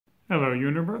Hello,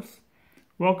 universe.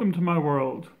 Welcome to my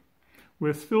world.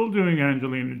 We're still doing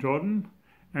Angelina Jordan,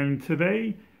 and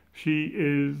today she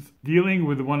is dealing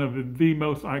with one of the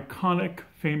most iconic,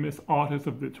 famous artists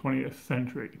of the 20th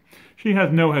century. She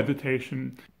has no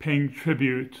hesitation paying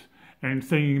tribute and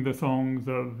singing the songs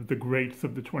of the greats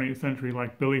of the 20th century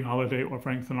like Billie Holiday or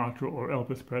Frank Sinatra or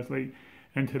Elvis Presley.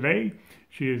 And today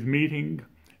she is meeting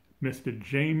Mr.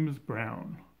 James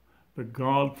Brown, the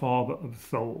Godfather of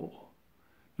Soul.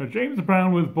 Now, James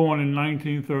Brown was born in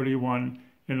 1931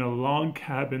 in a log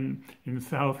cabin in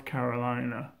South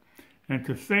Carolina. And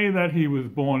to say that he was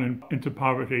born into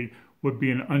poverty would be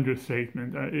an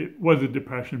understatement. It was a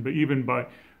depression, but even by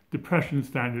depression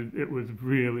standards, it was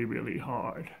really, really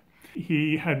hard.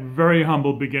 He had very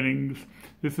humble beginnings.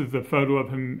 This is a photo of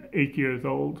him 8 years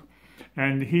old.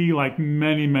 And he, like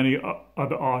many, many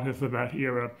other artists of that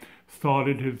era,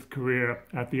 started his career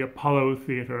at the Apollo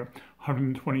Theater,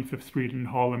 125th Street in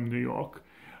Harlem, New York.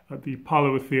 The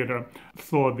Apollo Theater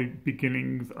saw the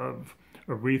beginnings of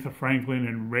Aretha Franklin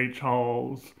and Ray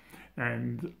Charles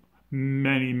and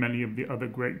many, many of the other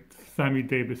greats, Sammy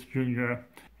Davis Jr.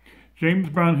 James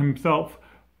Brown himself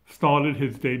started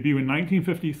his debut in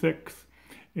 1956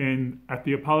 at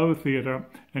the Apollo Theater,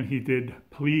 and he did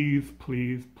Please,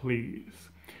 Please, Please.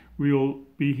 We'll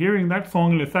be hearing that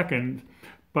song in a second,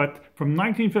 but from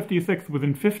 1956,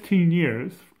 within 15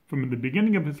 years, from the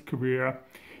beginning of his career,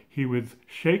 he was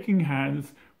shaking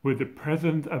hands with the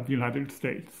President of the United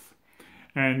States.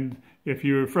 And if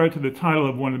you refer to the title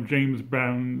of one of James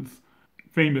Brown's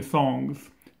famous songs,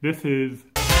 this is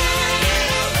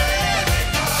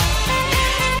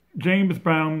James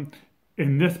Brown.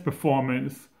 In this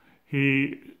performance,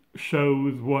 he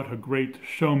shows what a great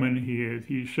showman he is.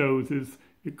 He shows his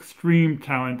extreme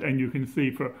talent, and you can see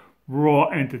for raw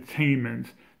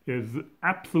entertainment, there's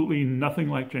absolutely nothing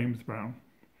like James Brown.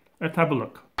 Let's have a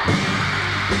look.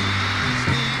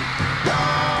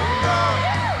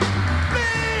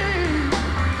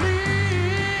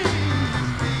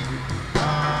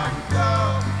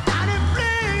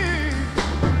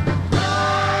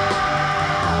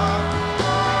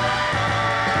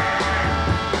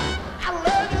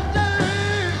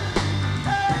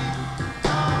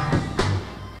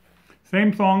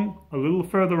 Same song, a little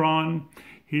further on,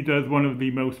 he does one of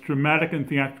the most dramatic and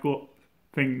theatrical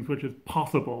things which is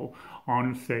possible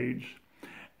on stage.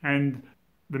 And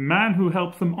the man who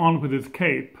helps him on with his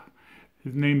cape,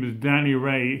 his name is Danny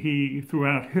Ray. He,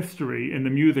 throughout history in the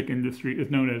music industry, is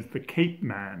known as the Cape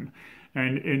Man.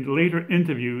 And in later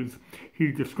interviews,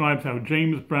 he describes how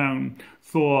James Brown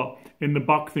saw in the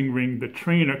boxing ring the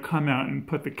trainer come out and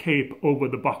put the cape over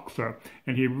the boxer.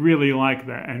 And he really liked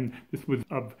that. And this was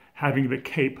of having the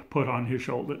cape put on his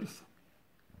shoulders.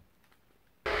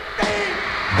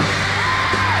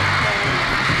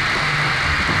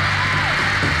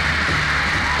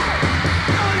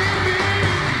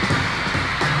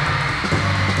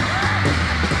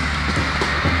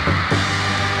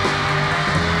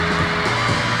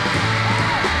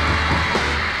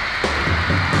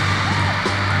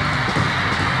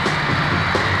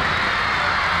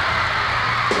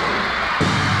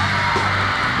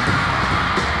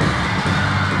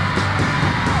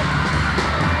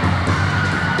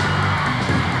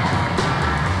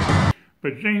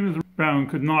 But James Brown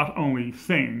could not only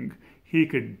sing, he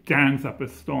could dance up a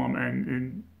storm,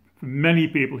 and for many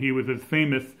people he was as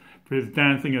famous for his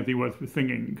dancing as he was for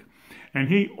singing. And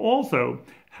he also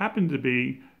happened to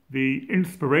be the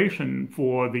inspiration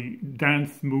for the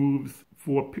dance moves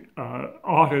for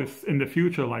artists in the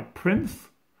future like Prince,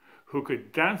 who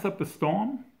could dance up a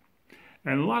storm.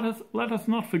 And let us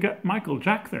not forget Michael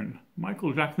Jackson.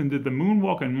 Michael Jackson did the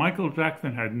moonwalk, and Michael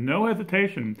Jackson had no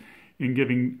hesitation in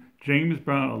giving James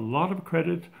Brown a lot of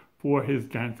credit for his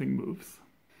dancing moves.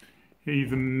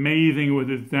 He's amazing with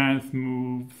his dance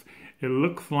moves. It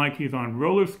looks like he's on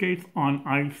roller skates on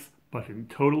ice, but in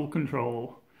total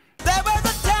control. There was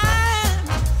a time,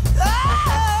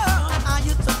 I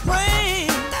used to bring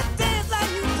that dance I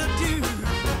used to do.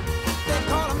 They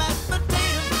call them mashed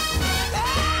potatoes.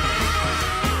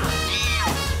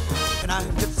 And I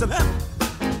get some help.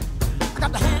 I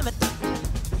got to have it.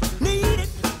 Need it.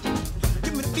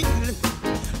 Give me the feeling.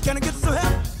 Can I get some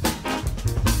help?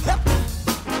 Help me.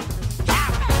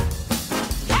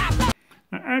 Help me.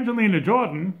 Now, Angelina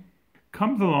Jordan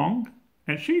comes along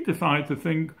and she decides to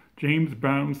sing James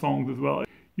Brown songs as well.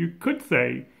 You could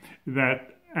say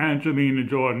that Angelina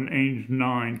Jordan, age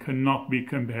 9, cannot be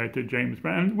compared to James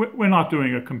Brown. We're not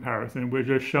doing a comparison. We're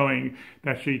just showing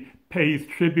that she pays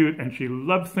tribute and she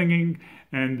loves singing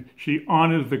and she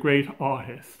honors the great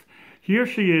artist. Here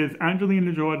she is,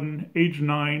 Angelina Jordan, age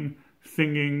 9,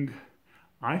 singing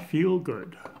I Feel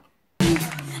Good.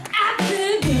 I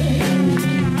feel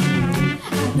good.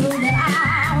 I know that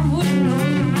I would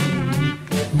know.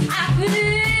 I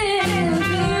feel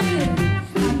good.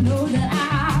 I know that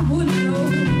I would know.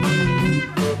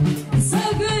 So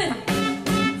good,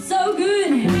 so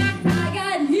good. I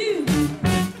got you.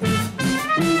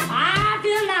 I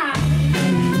feel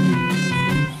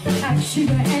nice, like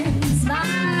sugar and spice.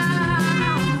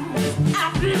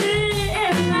 I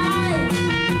feel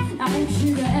nice, like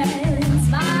sugar and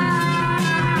spice.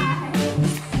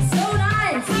 So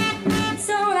nice,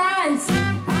 so nice.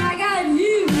 I got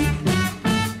you.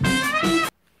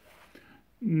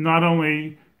 Not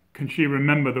only can she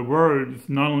remember the words,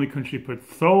 not only can she put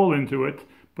soul into it,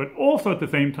 but also at the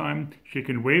same time, she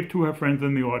can wave to her friends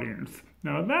in the audience.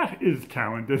 Now that is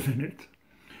talent, isn't it?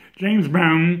 James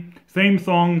Brown, same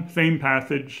song, same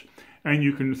passage, and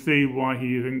you can see why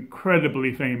he is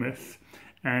incredibly famous,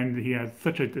 and he has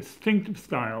such a distinctive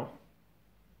style.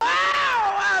 Wow,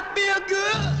 I feel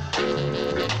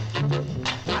good.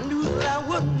 I knew that I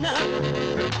would not.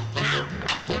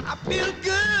 I feel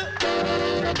good.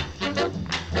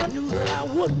 I knew that I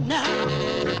would not.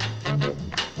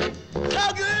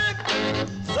 So good,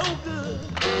 so good.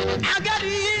 I got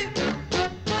you.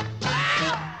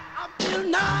 Wow, I feel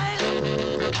nice.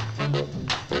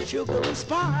 Sugar and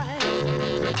spice.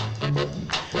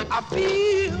 I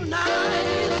feel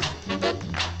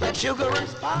nice. Sugar and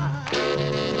spice.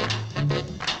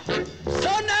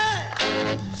 So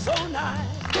nice, so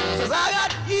nice. 'Cause I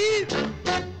got you.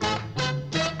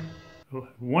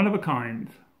 One of a kind.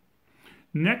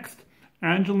 Next,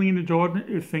 Angelina Jordan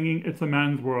is singing It's a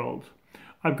Man's World.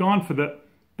 I've gone for the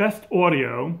best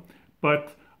audio,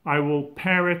 but I will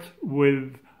pair it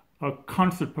with a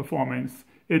concert performance.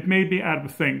 It may be out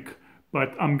of sync,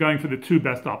 but I'm going for the two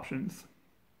best options.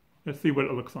 Let's see what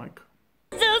it looks like.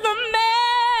 This is a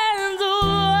man's world.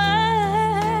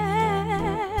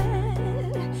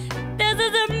 This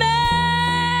is a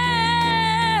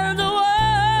man's world.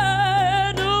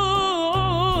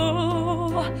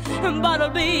 Ooh, but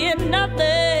it'll be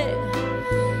nothing.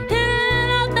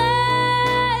 Nothing.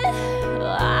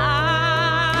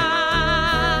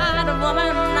 Ah, the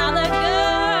woman, not the girl.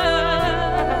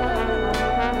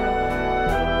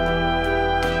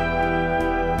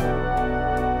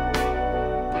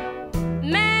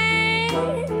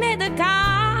 Man made the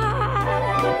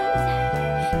cars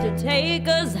to take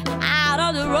us out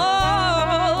of the road.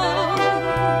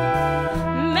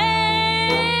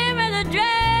 Man made the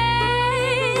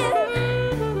train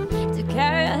to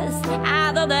carry us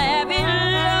out of the heavy load.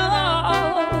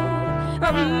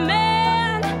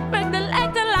 Man made the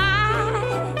electric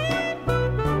light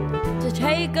to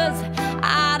take us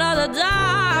out of the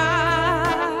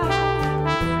dark.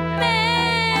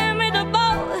 Man made the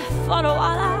boat for the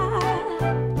water,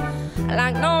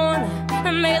 like no one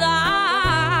made the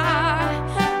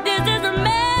eye. This is a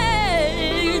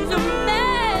man's, a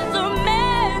man's, a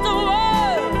man's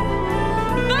world.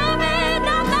 Don't be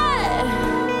nothing,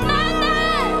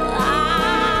 nothing.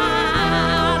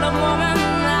 Ah, the woman,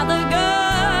 not the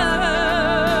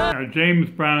girl. Now, James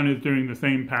Brown is doing the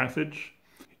same passage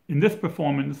in this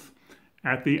performance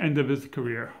at the end of his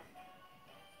career.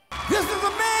 This is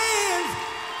a man's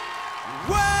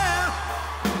world.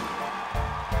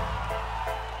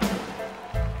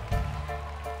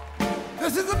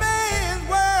 This is a man's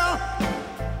world.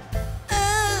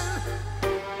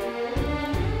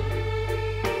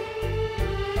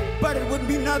 But it wouldn't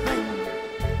be nothing,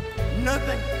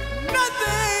 nothing,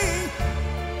 nothing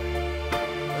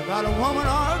without a woman or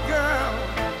a girl.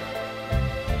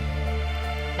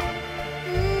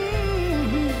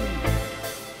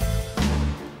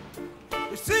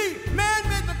 You see, man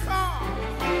made the car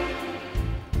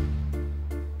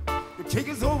to take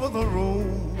us over the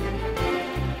road.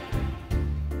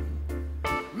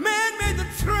 Man made the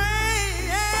train,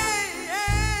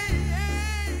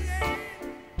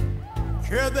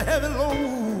 carry the heavy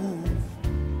loads.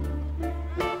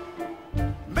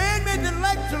 Man made the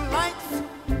electric lights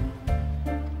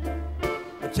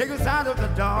to take us out of the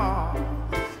dark.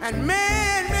 And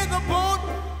man made the boat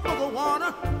for the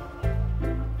water.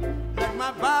 Like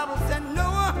my Bible said,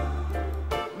 Noah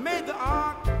made the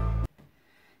ark.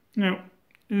 Now,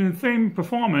 in the same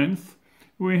performance,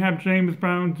 we have James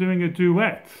Brown doing a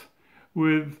duet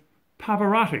with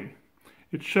Pavarotti.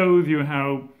 It shows you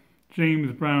how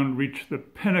James Brown reached the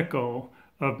pinnacle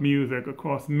of music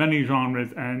across many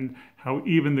genres and how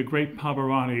even the great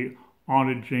Pavarotti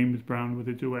honored James Brown with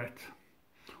a duet.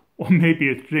 Or maybe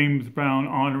it's James Brown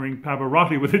honoring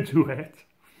Pavarotti with a duet.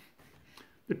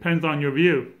 Depends on your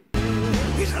view.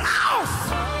 He's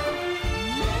lost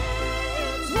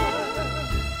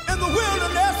in the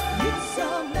wilderness.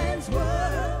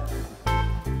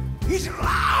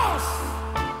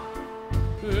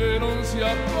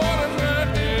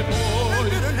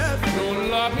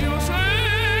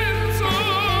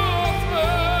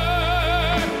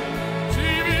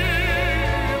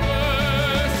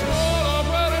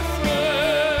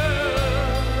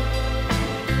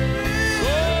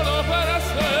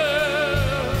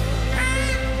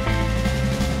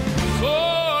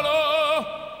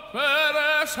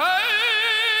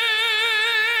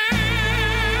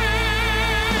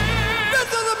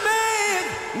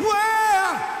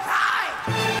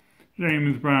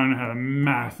 James Brown had a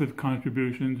massive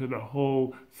contribution to the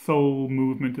whole soul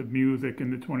movement of music in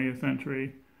the 20th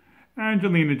century.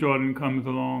 Angelina Jordan comes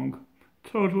along,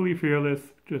 totally fearless,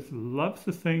 just loves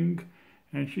to sing,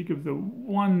 and she gives a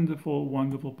wonderful,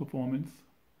 wonderful performance,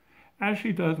 as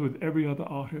she does with every other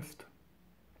artist.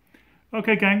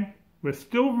 Okay, gang, we're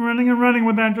still running and running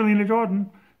with Angelina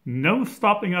Jordan. No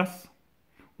stopping us.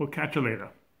 We'll catch you later.